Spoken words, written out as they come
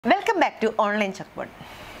Welcome back to online chalkboard.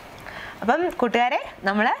 അപ്പം കൂട്ടുകാരെ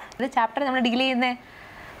നമ്മൾ ഈ ചാപ്റ്റർ നമ്മൾ ഡീൽ ചെയ്യുന്ന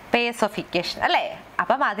പേസ് ഓഫ് ഇക്വേഷൻ അല്ലേ?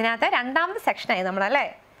 അപ്പം അതിനകത്തെ രണ്ടാമത്തെ സെക്ഷനായി നമ്മളല്ലേ.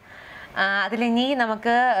 അതിലിനി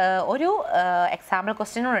നമുക്ക് ഒരു എക്സാമ്പിൾ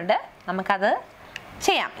ക്വസ്റ്റ്യനുണ്ട്, നമുക്കത്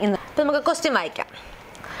ചെയ്യാം ഇന്ന്. അപ്പം നമുക്ക് ക്വസ്റ്റ്യൻ വായിക്കാം.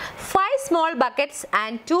 5 small buckets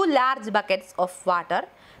and 2 large buckets of water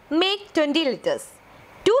make 20 liters.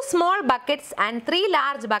 2 small buckets and 3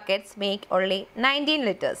 large buckets make only 19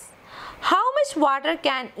 liters. How much water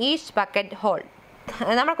can each bucket hold?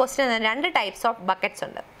 നമ്മുടെ ക്വസ്റ്റ്യൻ രണ്ട് ടൈപ്സ് ഓഫ് ബക്കറ്റ്സ്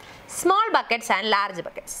ഉണ്ട്, small buckets and large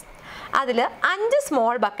buckets. അതിൽ 5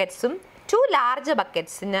 small ബക്കറ്റ്സും 2 large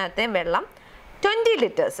ബക്കറ്റ്സിനകത്തെ വെള്ളം 20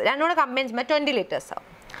 litres, രണ്ടും കൂടെ combine ചെയ്യുമ്പോൾ 20 litres ആവും.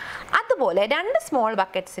 അതുപോലെ 2 സ്മോൾ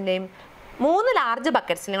ബക്കറ്റ്സിൻ്റെയും 3 ലാർജ്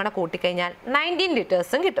ബക്കറ്റ്സിനെയും കൂടെ കൂട്ടിക്കഴിഞ്ഞാൽ 19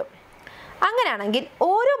 ലിറ്റേഴ്സും കിട്ടും. അങ്ങനെയാണെങ്കിൽ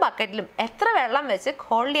ഓരോ ബക്കറ്റിലും എത്ര വെള്ളം വെച്ച്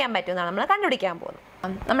ഹോൾഡ് ചെയ്യാൻ പറ്റുമെന്നാണ് നമ്മൾ കണ്ടുപിടിക്കാൻ പോകുന്നത്.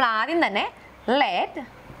 നമ്മൾ ആദ്യം തന്നെ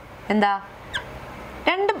എന്താ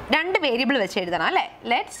രണ്ട് വേരിയബിൾ വെച്ച് എഴുതണം അല്ലേ.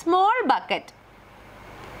 ലെറ്റ് സ്മോൾ ബക്കറ്റ്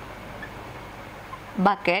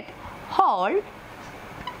ഹോൾഡ്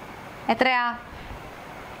എത്രയാ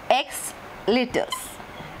x litres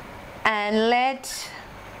and let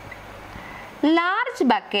large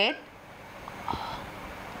bucket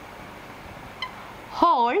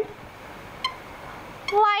hold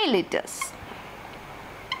y litres.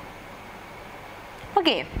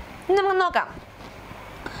 Okay, നമുക്ക് നോക്കാം.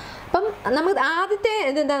 അപ്പം നമുക്ക് ആദ്യത്തെ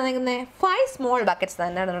എന്താണ് നിൽക്കുന്നത്, 5 സ്മോൾ ബക്കറ്റ്സ്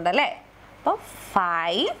തന്നെയാണ് അല്ലേ. അപ്പോൾ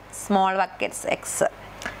 5 small buckets X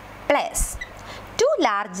plus 2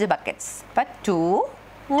 large buckets, അപ്പം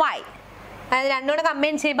 2y, അതായത് രണ്ടും കൂടെ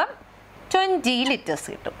കമ്പൈൻ ചെയ്യുമ്പം 20 ലിറ്റേഴ്സ്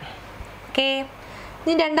കിട്ടും. ഓക്കെ,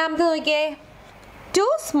 ഇനി രണ്ടാമത്തെ നോക്കിയേ, 2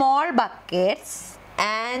 small buckets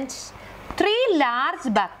and 3 large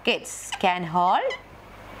buckets can hold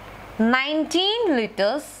 19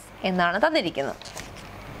 litres എന്നാണ് തന്നിരിക്കുന്നത്.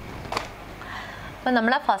 അപ്പോൾ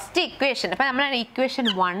നമ്മൾ ഫസ്റ്റ് ഇക്വേഷൻ, അപ്പോൾ നമ്മൾ ഇക്വേഷൻ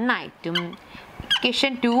 1 ആയിട്ടും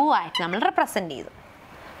ഇക്വേഷൻ 2 ആയിട്ടും നമ്മൾ റെപ്രസെൻറ്റ് ചെയ്തു.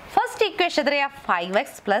 ഫസ്റ്റ് ഇക്വേഷൻ എത്രയാണ്, 5x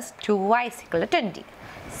 + 2y = 20.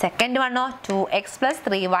 Second വണ്ണോ 2x +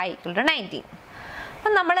 3y = 19.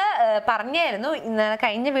 അപ്പം നമ്മൾ പറഞ്ഞായിരുന്നു,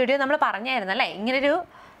 കഴിഞ്ഞ വീഡിയോ നമ്മൾ പറഞ്ഞായിരുന്നു അല്ലേ, ഇങ്ങനൊരു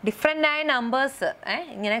ഡിഫറെൻ്റ് ആയ നമ്പേഴ്സ്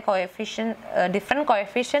ഇങ്ങനെ ഡിഫറെൻറ്റ്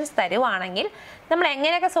കോഎഫിഷ്യൻസ് തരുവാണെങ്കിൽ നമ്മൾ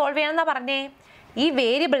എങ്ങനെയൊക്കെ സോൾവ് ചെയ്യണമെന്നാണ് പറഞ്ഞേ. ഈ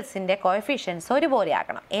വേരിയബിൾസിൻ്റെ കോഎഫിഷ്യൻസ് ഒരുപോലെ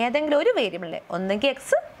ആക്കണം. ഏതെങ്കിലും ഒരു വേരിയബിളിൽ ഒന്നെങ്കിൽ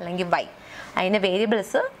എക്സ് അല്ലെങ്കിൽ വൈ, അതിൻ്റെ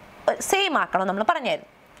വേരിയബിൾസ് സെയിം ആക്കണം നമ്മൾ പറഞ്ഞായിരുന്നു.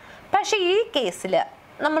 പക്ഷേ ഈ കേസിൽ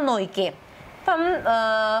നമ്മൾ നോക്കിയേ, ഇപ്പം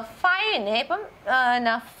 5നെ ഇപ്പം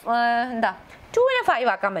എന്താ 2നെ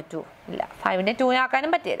 5 ആക്കാൻ പറ്റുമോ? ഇല്ല, 5നെ 2നെ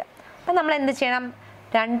ആക്കാനും പറ്റില്ല. അപ്പം നമ്മൾ എന്ത് ചെയ്യണം,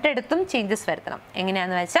 രണ്ടിടത്തും ചേഞ്ചസ് വരുത്തണം.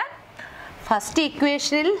 എങ്ങനെയാണെന്ന് വെച്ചാൽ ഫസ്റ്റ്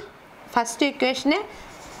ഇക്വേഷന്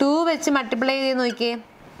 2 വെച്ച് മൾട്ടിപ്ലൈ ചെയ്ത് നോക്കിയേ,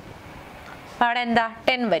 അപ്പോൾ അവിടെ എന്താ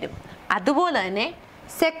 10 വരും. അതുപോലെ തന്നെ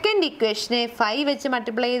സെക്കൻഡ് ഇക്വേഷനെ 5 വെച്ച്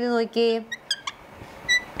മൾട്ടിപ്ലൈ ചെയ്ത് നോക്കിയേ,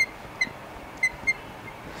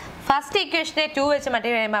 ഫസ്റ്റ് ഇക്വേഷനെ 2 വെച്ച്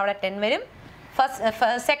മൾട്ടിപ്ലൈ ചെയ്യുമ്പോൾ അവിടെ 10 വരും.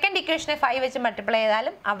 സെക്കൻഡ് ഇക്വേഷനെ 5 വെച്ച് മൾട്ടിപ്ലൈ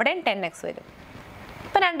ചെയ്താലും അവിടെയും 10x വരും.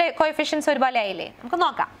 ഇപ്പം രണ്ട് കോഎഫിഷ്യൻസ് ഒരുപോലെ ആയില്ലേ. നമുക്ക്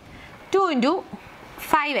നോക്കാം. 2 ×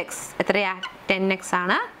 5x എത്രയാ, 10x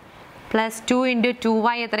ആണ്. പ്ലസ് 2 ×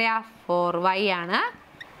 2y എത്രയാ, 4y ആണ്.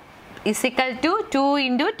 = 2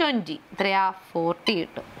 × 20 എത്രയാ, 40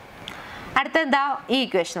 കിട്ടും. അടുത്തെന്താ ഈ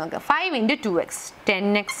ഇക്വേഷൻ നോക്കുക, 5 × 2x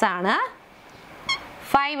 10x ആണ്.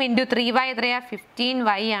 5 × 3y എത്രയാ,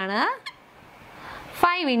 15y ആണ്.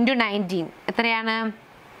 5 × 19 എത്രയാണ്,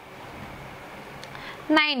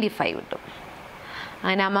 95 കിട്ടും.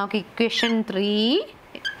 അങ്ങനെ നമുക്ക് ഇക്വേഷൻ 3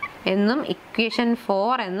 എന്നും ഇക്വേഷൻ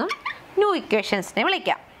 4 എന്നും ന്യൂ ഇക്വേഷൻസിനെ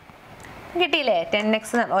വിളിക്കാം. കിട്ടിയില്ലേ, 10x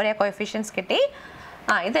ഒരേ കോഎഫിഷ്യൻസ് കിട്ടി.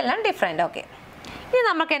 ഇതെല്ലാം ഡിഫറെൻറ്റ്. ഓക്കെ, ഇനി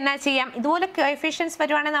നമുക്ക് എന്നാ ചെയ്യാം, ഇതുപോലെ കോഎഫിഷ്യൻസ്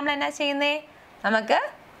വരുവാണെങ്കിൽ നമ്മൾ എന്നാ ചെയ്യുന്നത്, നമുക്ക്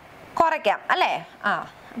കുറയ്ക്കാം അല്ലേ.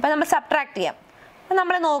 അപ്പോൾ നമ്മൾ സബ്ട്രാക്ട് ചെയ്യാം. അപ്പം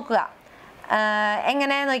നമ്മൾ നോക്കുക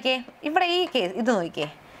എങ്ങനെ നോക്കിയേ, ഇവിടെ ഈ കേസ് ഇത് നോക്കിയേ,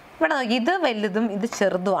 ഇവിടെ നോക്കി, ഇത് വലുതും ഇത്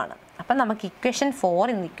ചെറുതുമാണ്. അപ്പം നമുക്ക് ഇക്വേഷൻ 4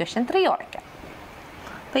 നിന്ന് ഇക്വേഷൻ 3 കുറയ്ക്കാം.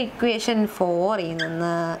 അപ്പോൾ ഇക്വേഷൻ 4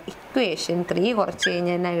 നിന്ന് ഇക്വേഷൻ 3 കുറച്ച്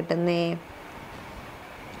കഴിഞ്ഞാൽ എന്നാ കിട്ടുന്നേ,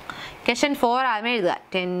 ഇക്വേഷൻ 4 ആദ്യം എഴുതുക,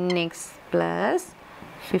 10x +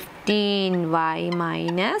 15y -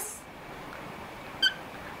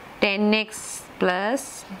 10x +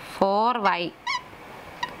 4y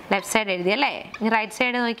left side എഴുതി അല്ലേ. ഇനി റൈറ്റ്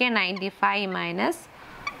സൈഡ് നോക്കിയാൽ 95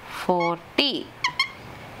 - 40.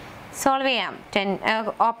 സോൾവ് ചെയ്യാം.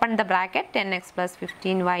 Open the bracket, 10x +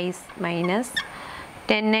 15y -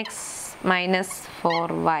 10x -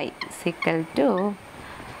 4y =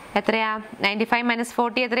 എത്രയാ, 95 -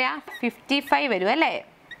 40 എത്രയാ, 55 വരും അല്ലേ.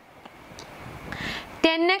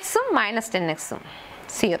 10xഉം -10xഉം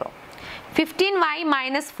 0. 15y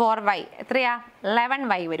 - 4y എത്രയാ,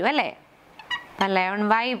 11y വരും അല്ലേ. അപ്പം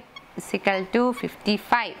 11y =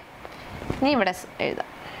 55. ഇനി ഇവിടെ എഴുതാം.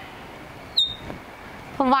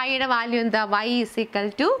 അപ്പം വൈയുടെ വാല്യൂ എന്താ? y =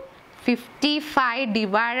 55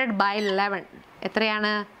 divided by 11.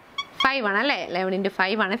 എത്രയാണ്? 5 ആണ് അല്ലേ? 11 ×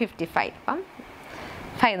 5 ആണ് 55. അപ്പം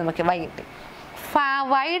 5 നമുക്ക് y കിട്ടി.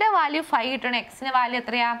 വൈയുടെ വാല്യൂ 5 കിട്ടണം. എക്സിൻ്റെ വാല്യൂ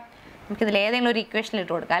എത്രയാ? നമുക്കിതിൽ ഏതെങ്കിലും ഒരു ഇക്വേഷൻ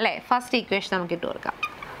ഇട്ട് കൊടുക്കാം അല്ലേ? ഫസ്റ്റ് ഇക്വേഷൻ നമുക്ക് ഇട്ട് കൊടുക്കാം.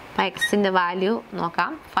 അപ്പം എക്സിൻ്റെ വാല്യൂ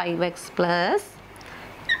നോക്കാം. 5x +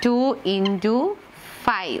 2 ×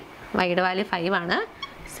 5. വൈയുടെ വാല്യൂ 5 ആണ്.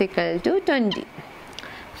 = 20.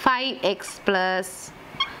 5x +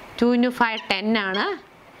 2 × 5 10 ആണ്.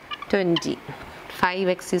 20.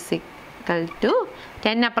 5x =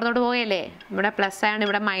 10 അപ്പുറത്തോട്ട് പോയല്ലേ? ഇവിടെ പ്ലസ് ആണ്,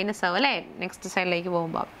 ഇവിടെ മൈനസ് ആവും അല്ലേ? നെക്സ്റ്റ് സൈഡിലേക്ക്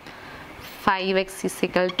പോകുമ്പോൾ 5x =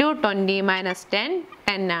 20 - 10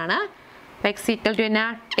 10 ആണ്. x = എന്നാ?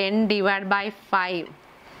 10 ഡിവൈഡ് ബൈ 5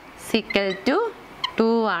 =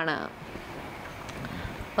 2 ആണ്.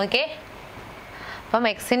 ഓക്കെ, അപ്പം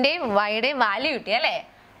എക്സിൻ്റെയും വൈയുടെയും വാല്യൂ കിട്ടി അല്ലേ?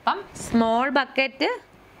 അപ്പം സ്മോൾ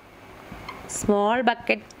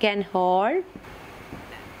ബക്കറ്റ് ക്യാൻ ഹോൾഡ്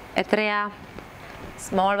എത്രയാ?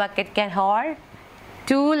 Small bucket can hold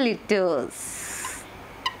 2 liters.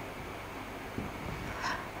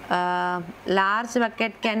 Large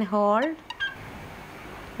bucket can hold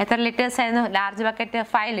എത്ര ലിറ്റേഴ്സ് ആയിരുന്നു? ലാർജ് ബക്കറ്റ്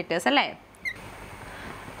 5 liters അല്ലേ?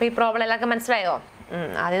 അപ്പോൾ ഈ പ്രോബ്ലം എല്ലാവർക്കും മനസ്സിലായോ?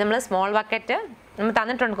 ആദ്യം നമ്മൾ സ്മോൾ ബക്കറ്റ് നമ്മൾ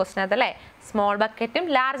തന്നിട്ടുണ്ട് ക്വസ്റ്റിനകത്ത് അല്ലേ? സ്മോൾ ബക്കറ്റും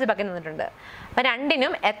ലാർജ് ബക്കറ്റും തന്നിട്ടുണ്ട്. അപ്പോൾ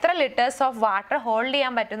രണ്ടിനും എത്ര ലിറ്റേഴ്സ് ഓഫ് വാട്ടർ ഹോൾഡ്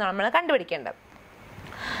ചെയ്യാൻ പറ്റും എന്നാണ് നമ്മൾ കണ്ടുപിടിക്കേണ്ടത്.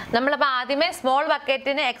 നമ്മളപ്പോൾ ആദ്യമേ സ്മോൾ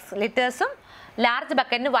ബക്കറ്റിന് x ലിറ്റേഴ്സും ലാർജ്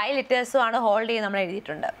ബക്കറ്റിന് y ലിറ്റേഴ്സും ആണ് ഹോൾഡ് ചെയ്യുന്നത് നമ്മൾ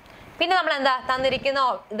എഴുതിയിട്ടുണ്ട്. പിന്നെ നമ്മൾ എന്താ തന്നിരിക്കുന്ന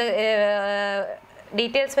ഇത്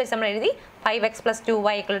ഡീറ്റെയിൽസ് വെച്ച് നമ്മൾ എഴുതി 5x +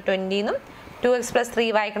 2y = 20 എന്നും 2x +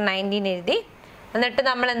 3y = 19 എഴുതി. എന്നിട്ട്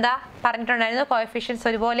നമ്മൾ എന്താ പറഞ്ഞിട്ടുണ്ടായിരുന്നു? കോഎഫിഷ്യൻസ്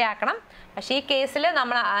ഒരുപോലെ ആക്കണം. പക്ഷേ ഈ കേസിൽ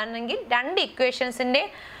നമ്മൾ ആണെങ്കിൽ രണ്ട് ഇക്വേഷൻസിൻ്റെ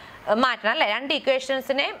മാറ്റണം അല്ലേ? രണ്ട്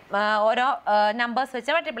ഇക്വേഷൻസിനെ ഓരോ നമ്പേഴ്സ്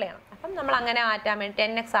വെച്ച് മൾട്ടിപ്ലൈ ചെയ്യണം. അപ്പം നമ്മൾ അങ്ങനെ മാറ്റാൻ വേണ്ടി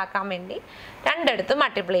 10x ആക്കാൻ വേണ്ടി രണ്ടിടത്തും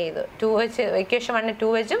മൾട്ടിപ്ലൈ ചെയ്തു. 2 വെച്ച് ഇക്വേഷൻ 1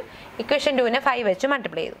 2 വെച്ചും ഇക്വേഷൻ 2 5 വെച്ചും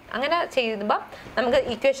മൾട്ടിപ്ലൈ ചെയ്തു. അങ്ങനെ ചെയ്യുമ്പോൾ നമുക്ക്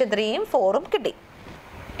ഇക്വേഷൻ 3 4 കിട്ടി.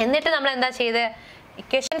 എന്നിട്ട് നമ്മൾ എന്താ ചെയ്ത്?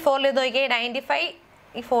 ഇക്വേഷൻ 4 ഇത് നോക്കിയാൽ 95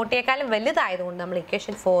 ഈ 40യേക്കാളും വലുതായതുകൊണ്ട് നമ്മൾ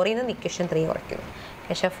ഇക്വേഷൻ 4 നിന്ന് ഇക്വേഷൻ 3 കുറയ്ക്കുന്നു.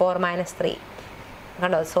 ഇക്വേഷൻ 4 - 3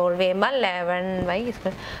 കണ്ടോ? സോൾവ് ചെയ്യുമ്പോൾ 11y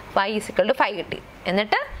 = 5 കിട്ടി.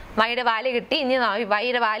 എന്നിട്ട് വൈയുടെ വാല്യൂ കിട്ടി. ഇനി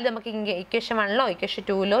വൈയുടെ വാല്യൂ നമുക്ക് ഇക്വേഷൻ 1 ഇക്വേഷൻ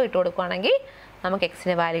 2 ഇട്ട് കൊടുക്കുകയാണെങ്കിൽ നമുക്ക്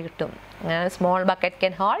എക്സിൻ്റെ വാല്യൂ കിട്ടും. അങ്ങനെ small bucket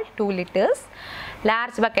can hold 2 liters,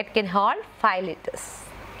 large bucket can hold 5 liters.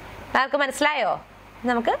 എല്ലാവർക്കും മനസ്സിലായോ?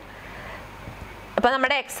 നമുക്ക് അപ്പോൾ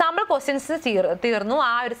നമ്മുടെ എക്സാമ്പിൾ ക്വസ്റ്റ്യൻസ് തീർന്നു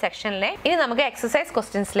ആ ഒരു സെക്ഷനിലെ. ഇനി നമുക്ക് എക്സസൈസ്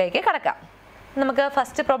ക്വസ്റ്റ്യൻസിലേക്ക് കടക്കാം. നമുക്ക്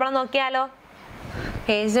ഫസ്റ്റ് പ്രോബ്ലം നോക്കിയാലോ?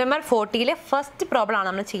 പേജ് നമ്പർ 40 ഫസ്റ്റ് പ്രോബ്ലം ആണ്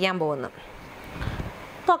നമ്മൾ ചെയ്യാൻ പോകുന്നത്.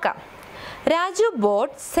 നോക്കാം. Raju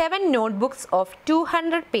bought 7 notebooks of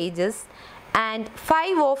 200 pages and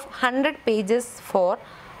 5 of 100 pages for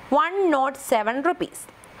 107 rupees.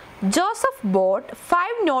 Joseph bought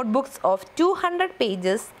 5 notebooks of 200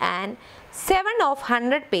 pages and 7 of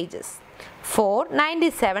 100 pages for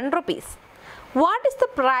 97 rupees. What is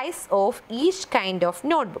the price of each kind of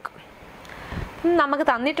notebook? നമുക്ക്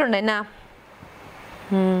തന്നിട്ടുണ്ട് എന്നാ?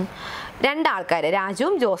 രണ്ടാൾക്കാർ,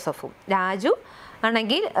 രാജുവും ജോസഫും. രാജു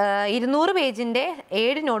ആണെങ്കിൽ 200 പേജിൻ്റെ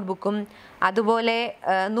 7 നോട്ട്ബുക്കും അതുപോലെ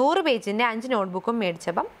 100 പേജിൻ്റെ 5 നോട്ട്ബുക്കും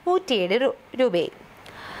മേടിച്ചപ്പം 107 രൂപയായി.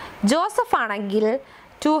 ജോസഫ് ആണെങ്കിൽ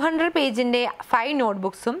 200 പേജിൻ്റെ 5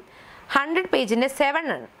 നോട്ട്ബുക്സും 100 പേജിൻ്റെ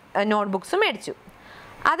 7 നോട്ട്ബുക്സും മേടിച്ചു.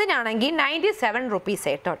 അതിനാണെങ്കിൽ 97 rupees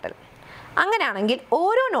ടോട്ടൽ. അങ്ങനെയാണെങ്കിൽ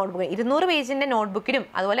ഓരോ നോട്ട്ബുക്കും 200 പേജിൻ്റെ നോട്ട്ബുക്കിനും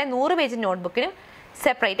അതുപോലെ 100 പേജിൻ്റെ നോട്ട്ബുക്കിനും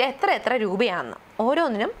സെപ്പറേറ്റ് എത്ര രൂപയാണെന്ന്,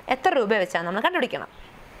 ഓരോന്നിനും എത്ര രൂപ വെച്ചാണ് നമ്മൾ കണ്ടുപിടിക്കണം.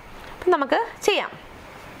 അപ്പം നമുക്ക് ചെയ്യാം.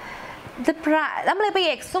 നമ്മളിപ്പോൾ ഈ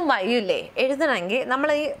എക്സും വൈയും ഇല്ലേ എഴുതണമെങ്കിൽ നമ്മൾ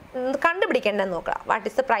ഈ കണ്ടുപിടിക്കേണ്ടതെന്ന് നോക്കുക. What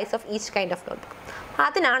is the price of each kind of notebook.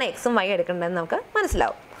 അതിനാണ് എക്സും വൈ എടുക്കേണ്ടതെന്ന് നമുക്ക്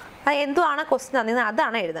മനസ്സിലാവും. അത് എന്തുവാണ് ക്വസ്റ്റ്യൻ തന്നിരുന്നത്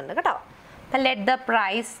അതാണ് എഴുതേണ്ടത് കേട്ടോ. അപ്പം let the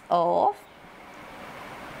price of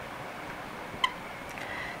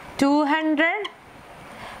 200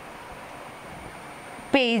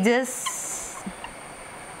 pages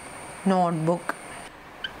notebook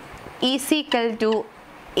is equal to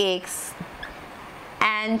x,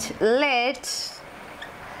 and let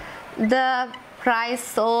the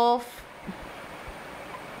price of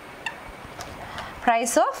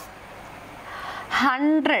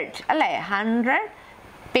 100 അല്ലേ 100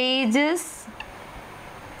 pages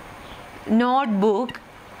notebook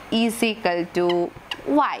is equal to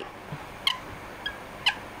y.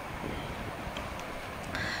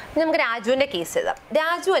 നമുക്ക് രാജുവിൻ്റെ കേസ് എഴുതാം.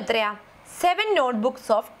 രാജു എത്രയാ? 7 notebooks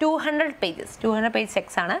of 200 pages. 200 pages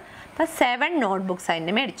X ആണ്. അപ്പം 7 നോട്ട്ബുക്സ്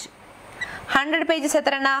അതിൻ്റെ മേടിച്ചു. 100 pages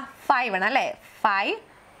എത്രയാണ് 5 ആണ് അല്ലേ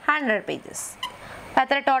 500 pages. അപ്പോൾ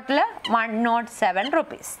എത്ര ടോട്ടൽ 107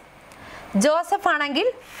 rupees. ജോസഫ് ആണെങ്കിൽ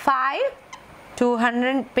 5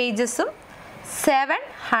 200 pagesഉം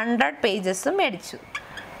 700 pagesഉം മേടിച്ചു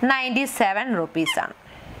 97 rupees ആണ്.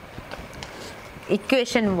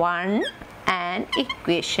 ഇക്വേഷൻ 1 ആൻഡ്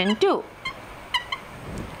ഇക്വേഷൻ 2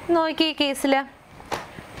 നോക്കി ഈ കേസിൽ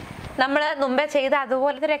നമ്മൾ മുമ്പേ ചെയ്ത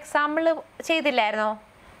അതുപോലത്തെ ഒരു എക്സാമ്പിൾ ചെയ്തില്ലായിരുന്നോ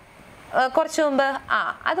കുറച്ച് മുമ്പ്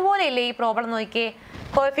അതുപോലെയല്ലേ ഈ പ്രോബ്ലം നോക്കിയേ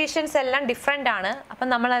കോഎഫിഷ്യൻസ് എല്ലാം ഡിഫറെൻ്റ് ആണ് അപ്പം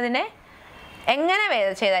നമ്മളതിനെ എങ്ങനെ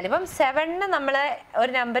ചെയ്താലും ഇപ്പം 7ന് നമ്മൾ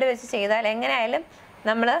ഒരു നമ്പർ വെച്ച് ചെയ്താൽ എങ്ങനെയായാലും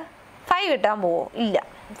നമ്മൾ 5 കിട്ടാൻ പോവോ ഇല്ല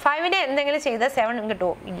 5നെ എന്തെങ്കിലും ചെയ്താൽ 7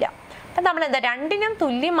 കിട്ടുമോ ഇല്ല അപ്പം നമ്മൾ എന്താ രണ്ടിനും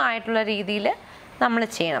തുല്യമായിട്ടുള്ള രീതിയിൽ നമ്മൾ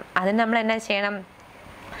ചെയ്യണം അതിന് നമ്മൾ എന്നാ ചെയ്യണം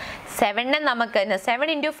 7നെ നമുക്ക്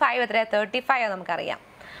 7 × 5 എത്രയാണ് 35 നമുക്കറിയാം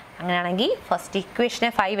അങ്ങനെയാണെങ്കിൽ ഫസ്റ്റ് ഇക്വേഷനെ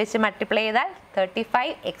 5 വെച്ച് മൾട്ടിപ്ലൈ ചെയ്താൽ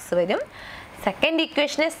 35x വരും സെക്കൻഡ്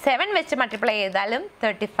ഇക്വേഷനെ 7 വെച്ച് മൾട്ടിപ്ലൈ ചെയ്താലും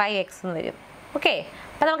 35x എന്ന് വരും ഓക്കെ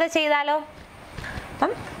അപ്പം നമുക്ക് ചെയ്താലോ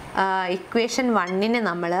അപ്പം ഇക്വേഷൻ 1നെ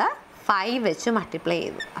നമ്മൾ 5 വെച്ച് മൾട്ടിപ്ലൈ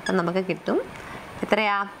ചെയ്തു അപ്പം നമുക്ക് കിട്ടും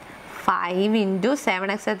എത്രയാ 5 ×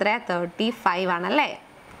 7x എത്രയാ 35 ആണല്ലേ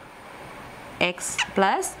x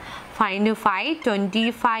plus 5 × 5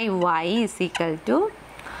 25y is equal to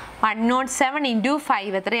 107 ×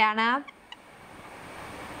 5 എത്രയാണ്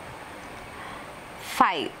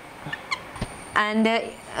 5 ആൻഡ്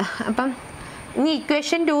അപ്പം ഇനി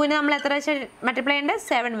ഇക്വേഷൻ 2ന് നമ്മൾ എത്ര വെച്ച് മൾട്ടിപ്ലൈ ചെയ്യേണ്ടത്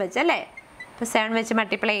 7 വെച്ച് അല്ലേ അപ്പോൾ 7 വെച്ച്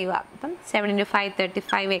മൾട്ടിപ്ലൈ ചെയ്യുക അപ്പം 7 × 5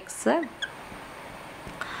 35x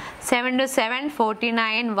 7 × 7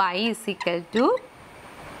 49y is equal to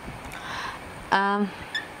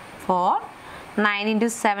 4 9 ×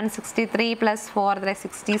 7 63 plus 4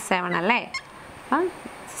 67 അല്ലേ അപ്പം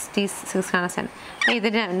 66 ആണ് 7 അപ്പോൾ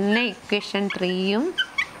ഇതിന് തന്നെ ഇക്വേഷൻ 3യും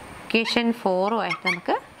ഇക്വേഷൻ 4ഉം ആയിട്ട്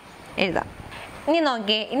നമുക്ക് എഴുതാം ഇനി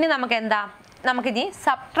നോക്കിയേ ഇനി നമുക്ക് എന്താ നമുക്കിനി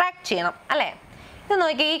സബ്ട്രാക്ട് ചെയ്യണം അല്ലേ ഇത്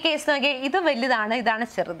നോക്കിയേ ഈ കേസ് നോക്കിയേ ഇത് വലുതാണ് ഇതാണ്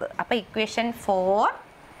ചെറുത് അപ്പോൾ ഇക്വേഷൻ 4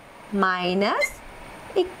 മൈനസ്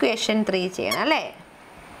ഇക്വേഷൻ 3 ചെയ്യണം അല്ലേ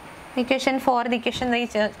ഇക്വേഷൻ 4 ഇക്വേഷൻ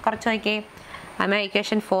 3 കുറച്ച് നോക്കിയേ അങ്ങനെ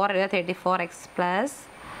equation 4 34x plus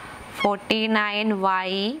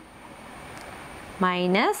 49y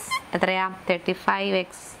minus എത്രയാ 35x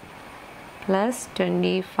plus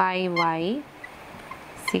 25y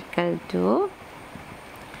equal to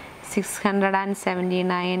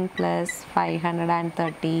 679 plus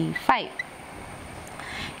 535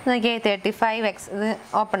 നോക്കിയേ 35x ഇത്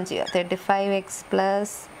ഓപ്പൺ ചെയ്യുക 35x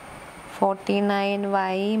plus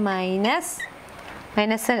 49y minus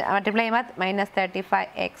multiply ചെയ്യുമ്പോൾ minus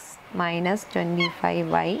 35x minus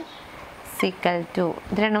 25y equal to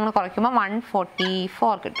ഇത് രണ്ടും കൂടെ കുറയ്ക്കുമ്പോൾ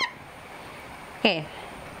 144 കിട്ടും ഓക്കെ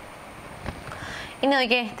ഇനി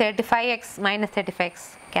നോക്കിയേ 35x മൈനസ് 35x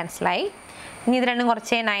ക്യാൻസലായി ഇനി ഇത് രണ്ടും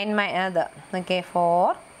കുറച്ച് 9 അത് നോക്കിയേ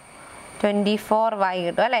 24y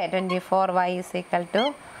കിട്ടും അല്ലേ 24y ഈക്വൽ ടു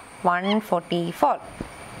 144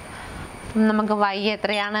 നമുക്ക് y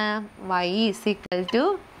എത്രയാണ് y equal to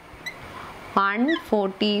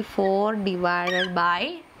 144 divided by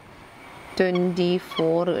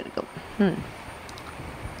 24 കിട്ടും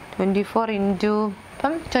 24 ഇൻറ്റു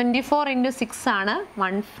ഇപ്പം 24 × 6 ആണ്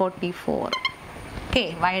 144 ഓക്കെ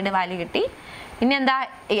വൈയുടെ വാല്യൂ കിട്ടി ഇനി എന്താ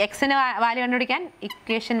എക്സിൻ്റെ വാല്യൂ കണ്ടുപിടിക്കാൻ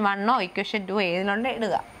ഇക്വേഷൻ 1ഓ ഇക്വേഷൻ 2 ഏതിലുണ്ട്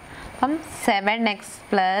ഇടുക അപ്പം 7x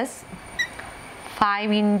plus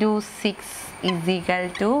 5 × 6 is equal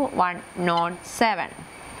to 107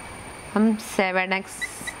 അപ്പം 7x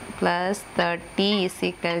plus 30 is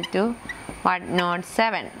equal to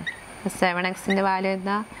 107 7xൻ്റെ value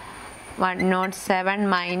എന്താ 107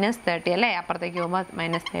 മൈനസ് 30 അല്ലേ അപ്പുറത്തേക്ക് പോകുമ്പോൾ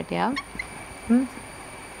മൈനസ് 30 ആവും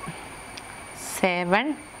 7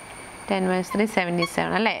 10 - 3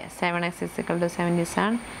 77 അല്ലേ 7x is equal to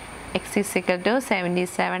 77 x is equal to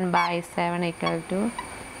 77 by 7 equal to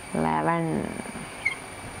 11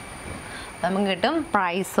 നമുക്ക് കിട്ടും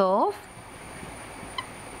പ്രൈസ് ഓഫ്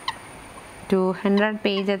 200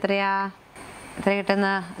 പേജ് എത്രയാ എത്ര കിട്ടുന്ന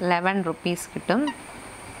 11 rupees കിട്ടും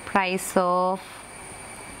പ്രൈസ് ഓഫ്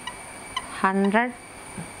 100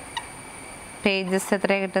 പേജസ്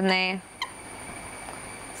എത്ര കിട്ടുന്നേ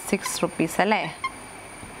 6 rupees അല്ലേ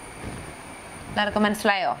എല്ലാവർക്കും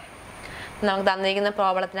മനസ്സിലായോ നമുക്ക് തന്നിരിക്കുന്ന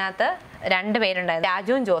പ്രോബ്ലത്തിനകത്ത് 2 പേരുണ്ടായിരുന്നു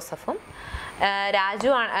രാജുവും ജോസഫും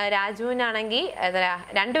രാജുവിനാണെങ്കിൽ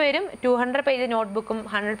രണ്ടുപേരും 200 പേജ് നോട്ട്ബുക്കും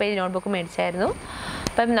 100 പേജ് നോട്ട്ബുക്കും മേടിച്ചായിരുന്നു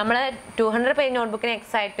അപ്പം നമ്മൾ 200 പേജ് നോട്ട്ബുക്കിന്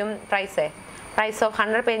എക്സ് ആയിട്ടും price of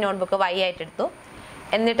 100 page notebook y ആയിട്ട് എടുത്തു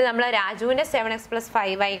എന്നിട്ട് നമ്മൾ രാജുവിൻ്റെ 7x +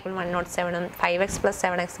 5y = 107ഉം 5x +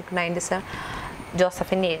 7x = 97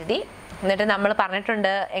 ജോസഫിൻ്റെ എഴുതി എന്നിട്ട് നമ്മൾ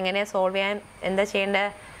പറഞ്ഞിട്ടുണ്ട് എങ്ങനെ സോൾവ് ചെയ്യാൻ എന്താ ചെയ്യേണ്ടത്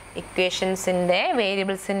ഇക്വേഷൻസിൻ്റെ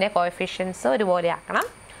വേരിയബിൾസിൻ്റെ കോഎഫിഷ്യൻസ് ഒരുപോലെ ആക്കണം.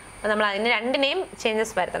 അപ്പോൾ നമ്മൾ അതിന് രണ്ടിനെയും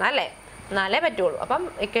ചേഞ്ചസ് വരുത്തണം അല്ലേ, എന്നാലേ പറ്റുള്ളൂ. അപ്പം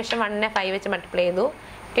ഇക്വേഷൻ 1നെ 5 വെച്ച് മൾട്ടിപ്ലൈ ചെയ്തു,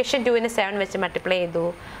 ഇക്വേഷൻ 2നെ 7 വെച്ച് മൾട്ടിപ്ലൈ ചെയ്തു,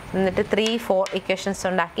 എന്നിട്ട് 3, 4 ഇക്വേഷൻസ്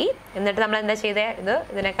ഉണ്ടാക്കി. എന്നിട്ട് നമ്മൾ എന്താ ചെയ്തത്,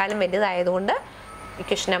 ഇതിനേക്കാളും വലുതായതുകൊണ്ട്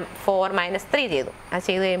ഇക്വേഷൻ 4 - 3 ചെയ്തു. അത്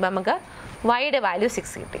ചെയ്ത് കഴിയുമ്പോൾ നമുക്ക് വൈയുടെ വാല്യൂ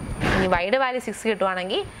 6 കിട്ടി. ഇനി വൈയുടെ വാല്യൂ 6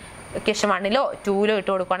 കിട്ടുവാണെങ്കിൽ ഇക്വേഷൻ 1ലോ 2ലോ ഇട്ട്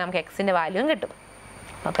കൊടുക്കുകയാണെങ്കിൽ നമുക്ക് എക്സിൻ്റെ വാല്യൂവും കിട്ടും.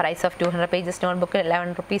 അപ്പോൾ price of 200 pages notebook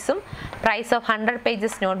 11 rupees, price of 100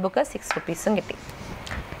 pages notebook 6 rupees കിട്ടി.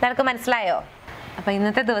 എല്ലാവർക്കും മനസ്സിലായോ? അപ്പോൾ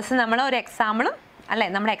ഇന്നത്തെ ദിവസം നമ്മൾ ഒരു എക്സാമ്പിളും അല്ലേ,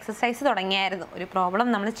 നമ്മുടെ എക്സസൈസ് തുടങ്ങിയായിരുന്നു, ഒരു പ്രോബ്ലം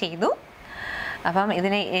നമ്മൾ ചെയ്തു. അപ്പം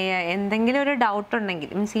ഇതിന് എന്തെങ്കിലും ഒരു ഡൗട്ട് ഉണ്ടെങ്കിൽ,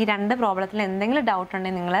 മീൻസ് ഈ 2 പ്രോബ്ലത്തിൽ എന്തെങ്കിലും ഡൗട്ട്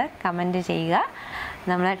ഉണ്ടെങ്കിൽ നിങ്ങൾ കമൻറ്റ് ചെയ്യുക.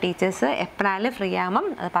 നമ്മളെ ടീച്ചേഴ്സ് എപ്പോഴായാലും ഫ്രീ ആകുമ്പം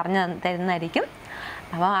അത് പറഞ്ഞു തരുന്നതായിരിക്കും.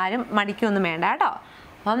 അപ്പം ആരും മടിക്കൊന്നും വേണ്ട കേട്ടോ.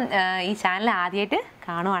 അപ്പം ഈ ചാനൽ ആദ്യമായിട്ട്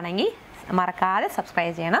കാണുവാണെങ്കിൽ മറക്കാതെ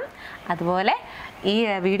സബ്സ്ക്രൈബ് ചെയ്യണം. അതുപോലെ ഈ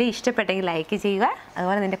വീഡിയോ ഇഷ്ടപ്പെട്ടെങ്കിൽ ലൈക്ക് ചെയ്യുക.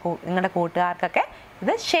 അതുപോലെ നിങ്ങളുടെ കൂട്ടുകാർക്കൊക്കെ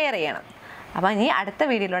ഇത് ഷെയർ ചെയ്യണം. അപ്പോൾ ഇനി അടുത്ത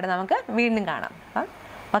വീഡിയോയിലൂടെ നമുക്ക് വീണ്ടും കാണാം. അപ്പം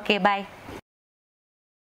ഓക്കെ, ബൈ.